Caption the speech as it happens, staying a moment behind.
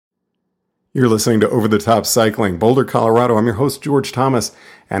You're listening to Over the Top Cycling, Boulder, Colorado. I'm your host, George Thomas,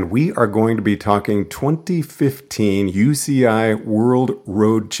 and we are going to be talking 2015 UCI World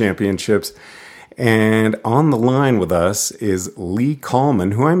Road Championships. And on the line with us is Lee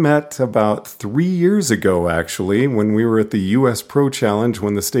Kallman, who I met about 3 years ago, actually, when we were at the US Pro Challenge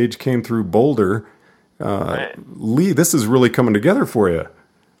when the stage came through Boulder. Right. Lee, this is really coming together for you.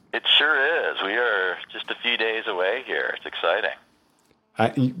 It sure is. We are just a few days away here. It's exciting.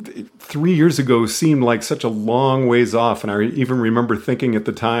 3 years ago seemed like such a long ways off, and I even remember thinking at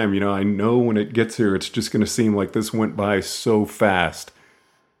the time, I know when it gets here, it's just going to seem like this went by so fast.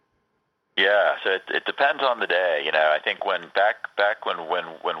 Yeah, so it depends on the day. I think when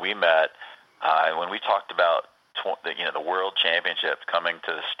we met, when we talked about the World Championships coming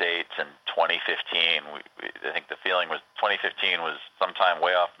to the States in 2015, I think the feeling was 2015 was sometime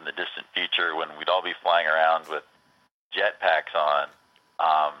way off in the distant future when we'd all be flying around with jetpacks on.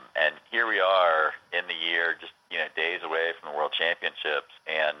 And here we are in the year, just days away from the World Championships,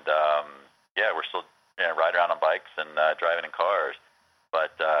 and we're still riding around on bikes and driving in cars.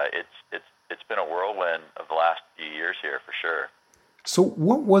 But it's been a whirlwind of the last few years here for sure. So,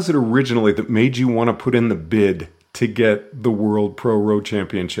 what was it originally that made you want to put in the bid to get the World Pro Road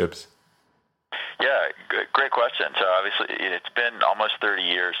Championships? Yeah, great question. So obviously, it's been almost 30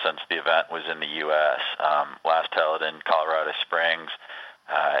 years since the event was in the U.S. Last held in Colorado Springs.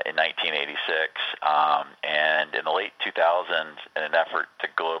 In 1986, and in the late 2000s, in an effort to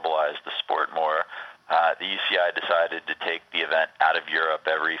globalize the sport more, the UCI decided to take the event out of Europe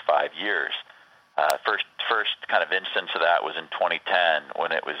every 5 years. First kind of instance of that was in 2010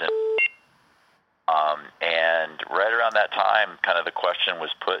 when it was in, and right around that time, kind of the question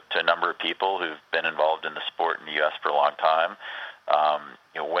was put to a number of people who've been involved in the sport in the U.S. for a long time.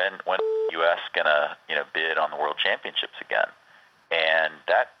 When the U.S. gonna bid on the World Championships again? And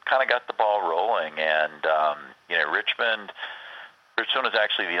that kind of got the ball rolling. And, Richmond was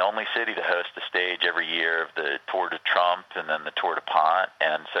actually the only city to host a stage every year of the Tour de Trump and then the Tour de Pont.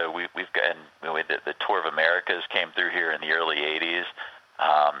 And so we've got the Tour of Americas came through here in the early 80s.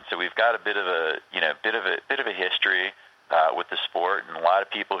 So we've got a bit of a history with the sport, and a lot of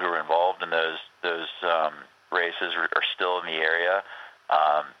people who are involved in those races are still in the area.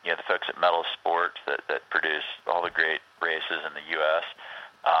 The folks at Metal Sports that produce all the great races in the U.S.,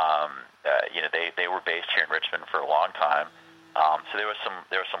 they were based here in Richmond for a long time. So there was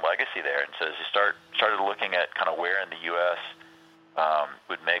some legacy there. And so as you started looking at kind of where in the U.S.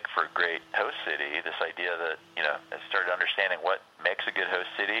 Would make for a great host city, this idea that, I started understanding what makes a good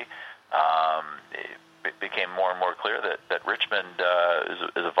host city, it became more and more clear that Richmond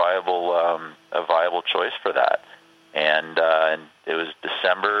is a viable choice for that. And it was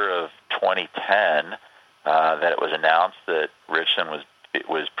December of 2010 that it was announced that Richmond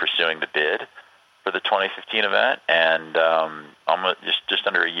was pursuing the bid for the 2015 event, and almost just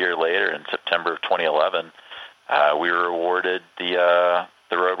under a year later, in September of 2011, we were awarded the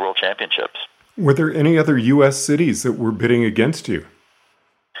Road World Championships. Were there any other U.S. cities that were bidding against you?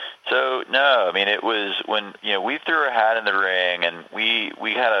 So no, I mean it was when we threw our hat in the ring, and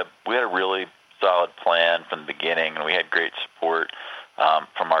we had a really solid plan from the beginning, and we had great support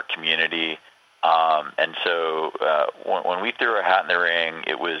from our community. And so when we threw our hat in the ring,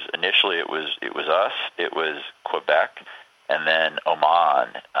 it was us, it was Quebec, and then Oman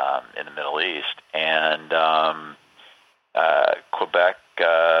in the Middle East. And Quebec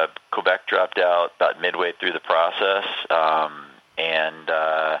dropped out about midway through the process, and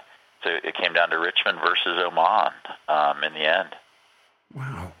so it came down to Richmond versus Oman in the end.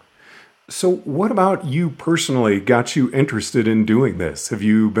 Wow. So what about you personally got you interested in doing this? Have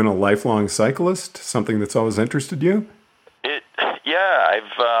you been a lifelong cyclist, something that's always interested you?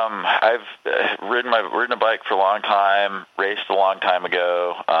 I've ridden a bike for a long time, raced a long time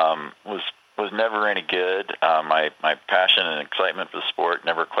ago, was never any good. My passion and excitement for the sport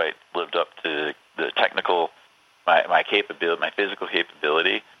never quite lived up to the technical, my capability, my physical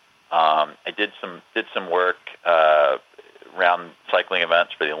capability. I did some work around cycling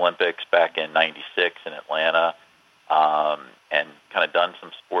events for the Olympics back in '96 in Atlanta, and kind of done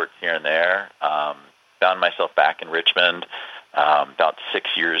some sports here and there. Found myself back in Richmond about 6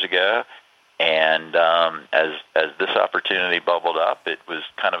 years ago, and as this opportunity bubbled up, it was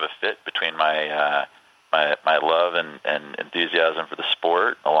kind of a fit between my love and enthusiasm for the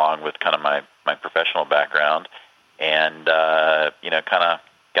sport, along with kind of my professional background, and kind of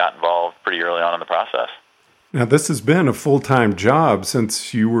got involved pretty early on in the process. Now, this has been a full-time job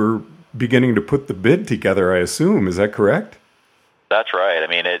since you were beginning to put the bid together, I assume. Is that correct? That's right. I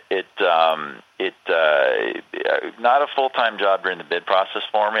mean, not a full-time job during the bid process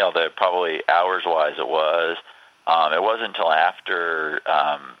for me, although probably hours-wise it was. It wasn't until after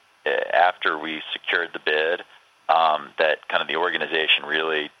we secured the bid that kind of the organization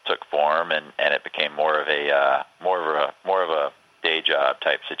really took form, and it became more of a day job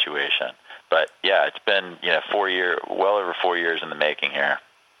type situation. But yeah, it's been well over 4 years in the making here.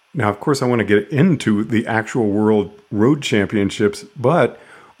 Now, of course, I want to get into the actual World Road Championships, but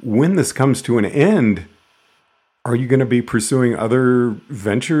when this comes to an end, are you going to be pursuing other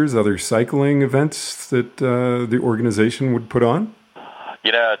ventures, other cycling events that the organization would put on?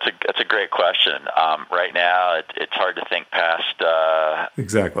 It's a great question. Right now, it's hard to think past the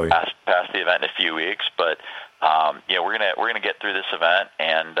event in a few weeks, but we're gonna get through this event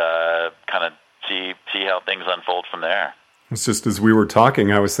and kind of see how things unfold from there. It's just as we were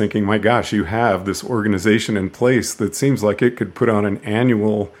talking, I was thinking, my gosh, you have this organization in place that seems like it could put on an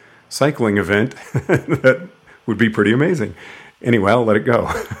annual cycling event that would be pretty amazing. Anyway, I'll let it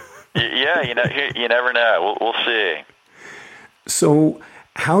go. Yeah, you never know. We'll see. So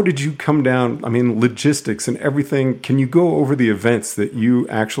how did you come down? I mean, logistics and everything. Can you go over the events that you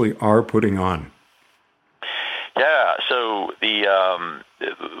actually are putting on? Yeah, so the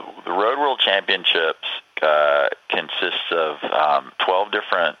Road World Championships consists of 12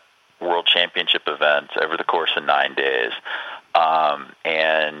 different World Championship events over the course of 9 days,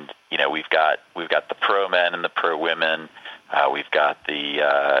 and we've got the pro men and the pro women. We've got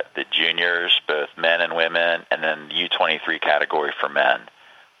the juniors, both men and women, and then the U23 category for men,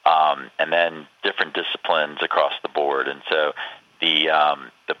 and then different disciplines across the board. And so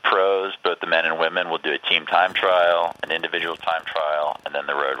the pros, both the men and women, will do a team time trial, an individual time trial, and then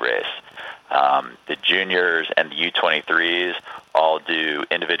the road race. The juniors and the U23s all do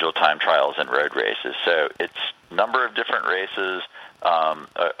individual time trials and road races. So it's a number of different races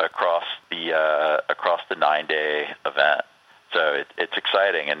across the 9-day event. So it's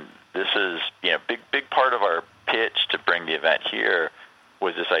exciting, and this is big part of our pitch to bring the event here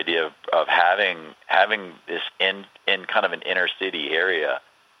was this idea of having this in kind of an inner city area,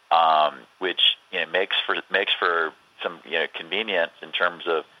 which makes for some convenience in terms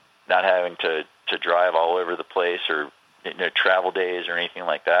of not having to drive all over the place or travel days or anything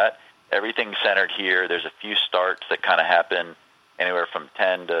like that. Everything's centered here. There's a few starts that kind of happen anywhere from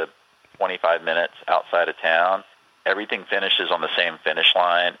 10 to 25 minutes outside of town. Everything finishes on the same finish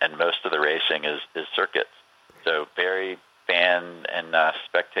line, and most of the racing is circuits. So very fan and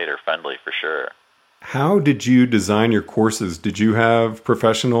spectator friendly for sure. How did you design your courses? Did you have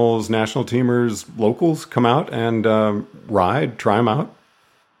professionals, national teamers, locals come out and try them out?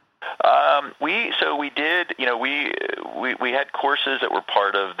 We did. We had courses that were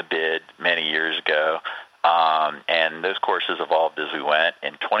part of the bid many years ago, and those courses evolved as we went.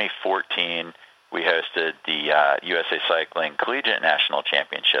 In 2014, we hosted the USA Cycling Collegiate National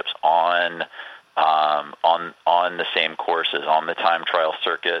Championships on the same courses, on the time trial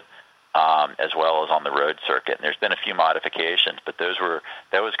circuit, as well as on the road circuit. And there's been a few modifications, but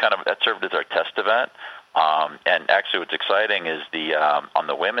that served as our test event. And actually, what's exciting is on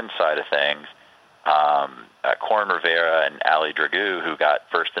the women's side of things, Corin Rivera and Ali Dragoo, who got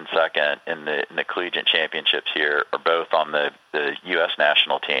first and second in the collegiate championships here, are both on the U.S.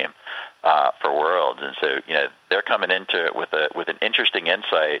 national team for Worlds, and so they're coming into it with an interesting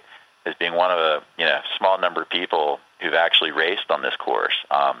insight as being one of a small number of people who've actually raced on this course.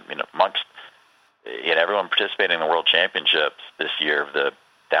 Amongst everyone participating in the World Championships this year of the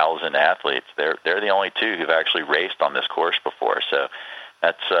 1,000 athletes, they're the only two who've actually raced on this course before. So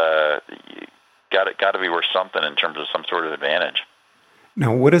that's got to be worth something in terms of some sort of advantage.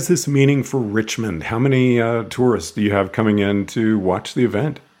 Now, what is this meaning for Richmond? How many tourists do you have coming in to watch the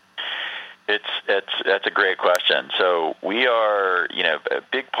event? That's a great question. So we are, a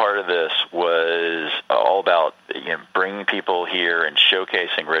big part of this was all about bringing people here and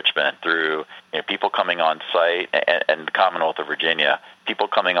showcasing Richmond through people coming on site and the Commonwealth of Virginia, people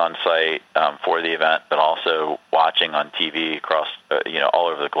coming on site for the event, but also watching on TV across all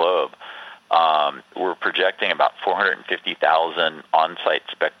over the globe. We're projecting about 450,000 on-site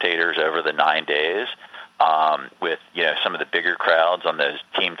spectators over the 9 days. With some of the bigger crowds on those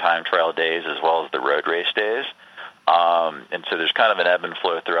team time trial days as well as the road race days, and so there's kind of an ebb and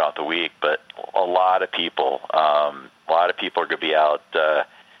flow throughout the week. But a lot of people are going to be out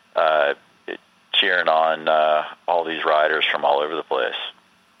cheering on all these riders from all over the place.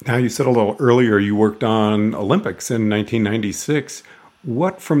 Now, you said a little earlier you worked on Olympics in 1996.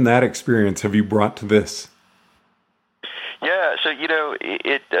 What from that experience have you brought to this? Yeah, so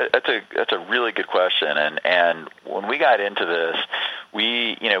that's a really good question, and when we got into this,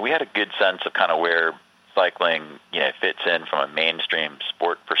 we had a good sense of kind of where cycling fits in from a mainstream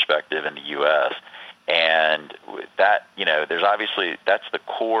sport perspective in the U.S. And that there's obviously that's the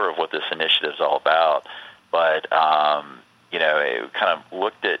core of what this initiative is all about. But it kind of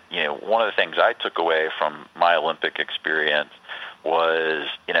looked at one of the things I took away from my Olympic experience was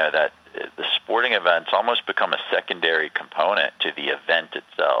that the sporting events almost become a secondary component to the event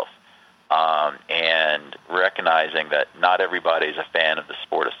itself, and recognizing that not everybody's a fan of the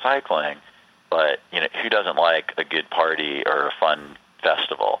sport of cycling, but who doesn't like a good party or a fun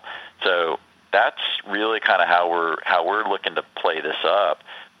festival? So that's really kind of how we're looking to play this up.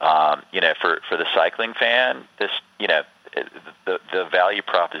 For the cycling fan, this the value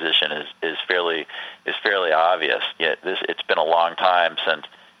proposition is fairly obvious. It's been a long time since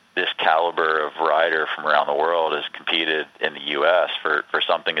this caliber of rider from around the world has competed in the U.S. for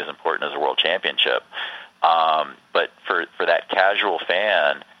something as important as a world championship. But for that casual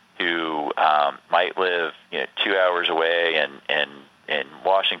fan who might live 2 hours away in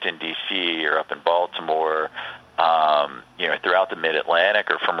Washington, D.C. or up in Baltimore, throughout the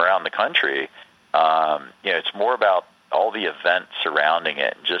Mid-Atlantic or from around the country, it's more about all the events surrounding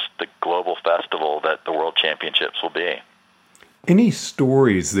it, just the global festival that the World Championships will be. Any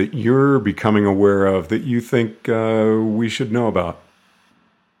stories that you're becoming aware of that you think we should know about?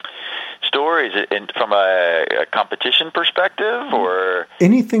 Stories from a competition perspective, or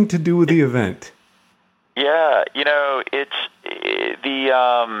anything to do with the event? Yeah, it's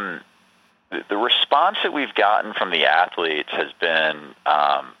the response that we've gotten from the athletes has been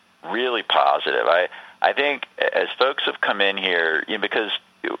really positive. I think as folks have come in here, because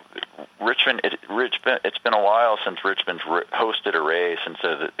Richmond, it's been a while since Richmond's hosted a race, and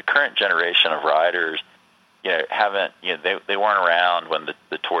so the current generation of riders, haven't, they weren't around when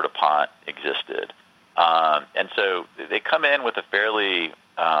the Tour de Pont existed, and so they come in with a fairly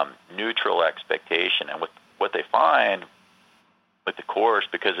neutral expectation, and what they find with the course,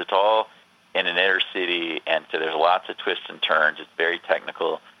 because it's all in an inner city, and so there's lots of twists and turns. It's very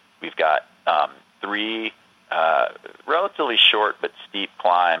technical. We've got 3 relatively short but steep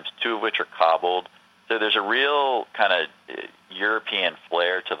climbs, 2 of which are cobbled. So there's a real kind of European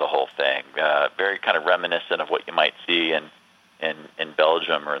flair to the whole thing, very kind of reminiscent of what you might see in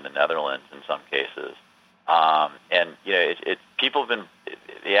Belgium or in the Netherlands in some cases. And people have been,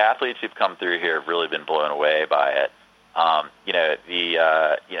 the athletes who've come through here have really been blown away by it.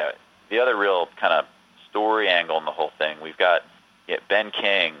 The other real kind of story angle in the whole thing, we've got Ben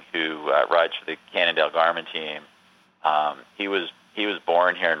King, who rides for the Cannondale Garmin team. He was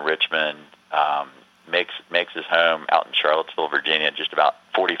born here in Richmond, makes his home out in Charlottesville, Virginia, just about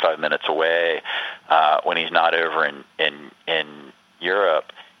 45 minutes away when he's not over in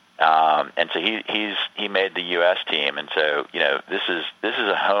Europe. And so he made the U.S. team, and so this is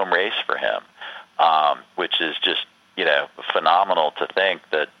a home race for him, which is just phenomenal to think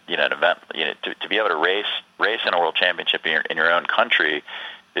that an event to be able to race in a world championship in your own country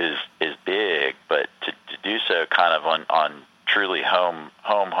is big, but to do so kind of on truly home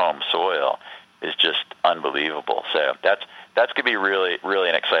soil is just unbelievable. So that's going to be really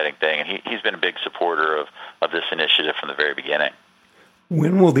an exciting thing, and he's been a big supporter of this initiative from the very beginning.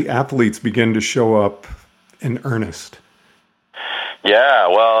 When will the athletes begin to show up in earnest? Yeah,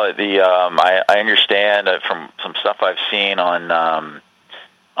 well, I understand from some stuff I've seen on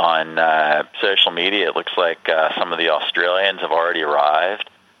social media, it looks like some of the Australians have already arrived.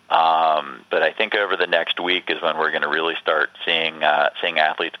 But I think over the next week is when we're going to really start seeing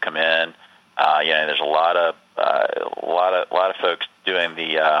athletes come in. There's a lot of folks doing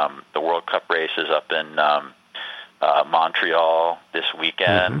the World Cup races up in Montreal this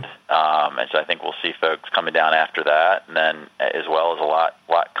weekend, and so I think we'll see folks coming down after that, and then as well as a lot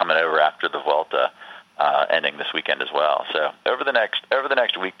coming over after the Vuelta ending this weekend as well. So over the next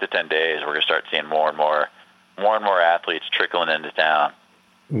week to 10 days, we're going to start seeing more and more athletes trickling into town.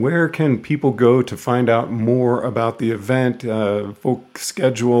 Where can people go to find out more about the event, folk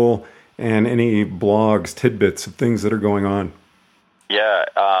schedule, and any blogs, tidbits of things that are going on? Yeah,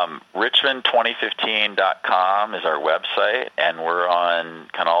 Richmond2015.com is our website, and we're on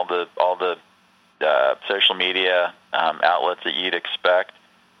kind of all the social media outlets that you'd expect.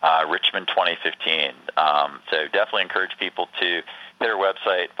 Richmond 2015. So definitely encourage people to hit our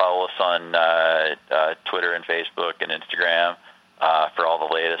website, follow us on Twitter and Facebook and Instagram for all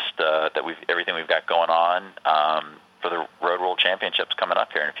the latest everything we've got going on for the Road World Championships coming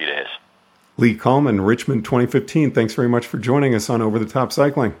up here in a few days. Lee Kallman, Richmond 2015. Thanks very much for joining us on Over the Top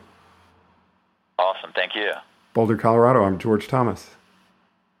Cycling. Awesome. Thank you. Boulder, Colorado, I'm George Thomas.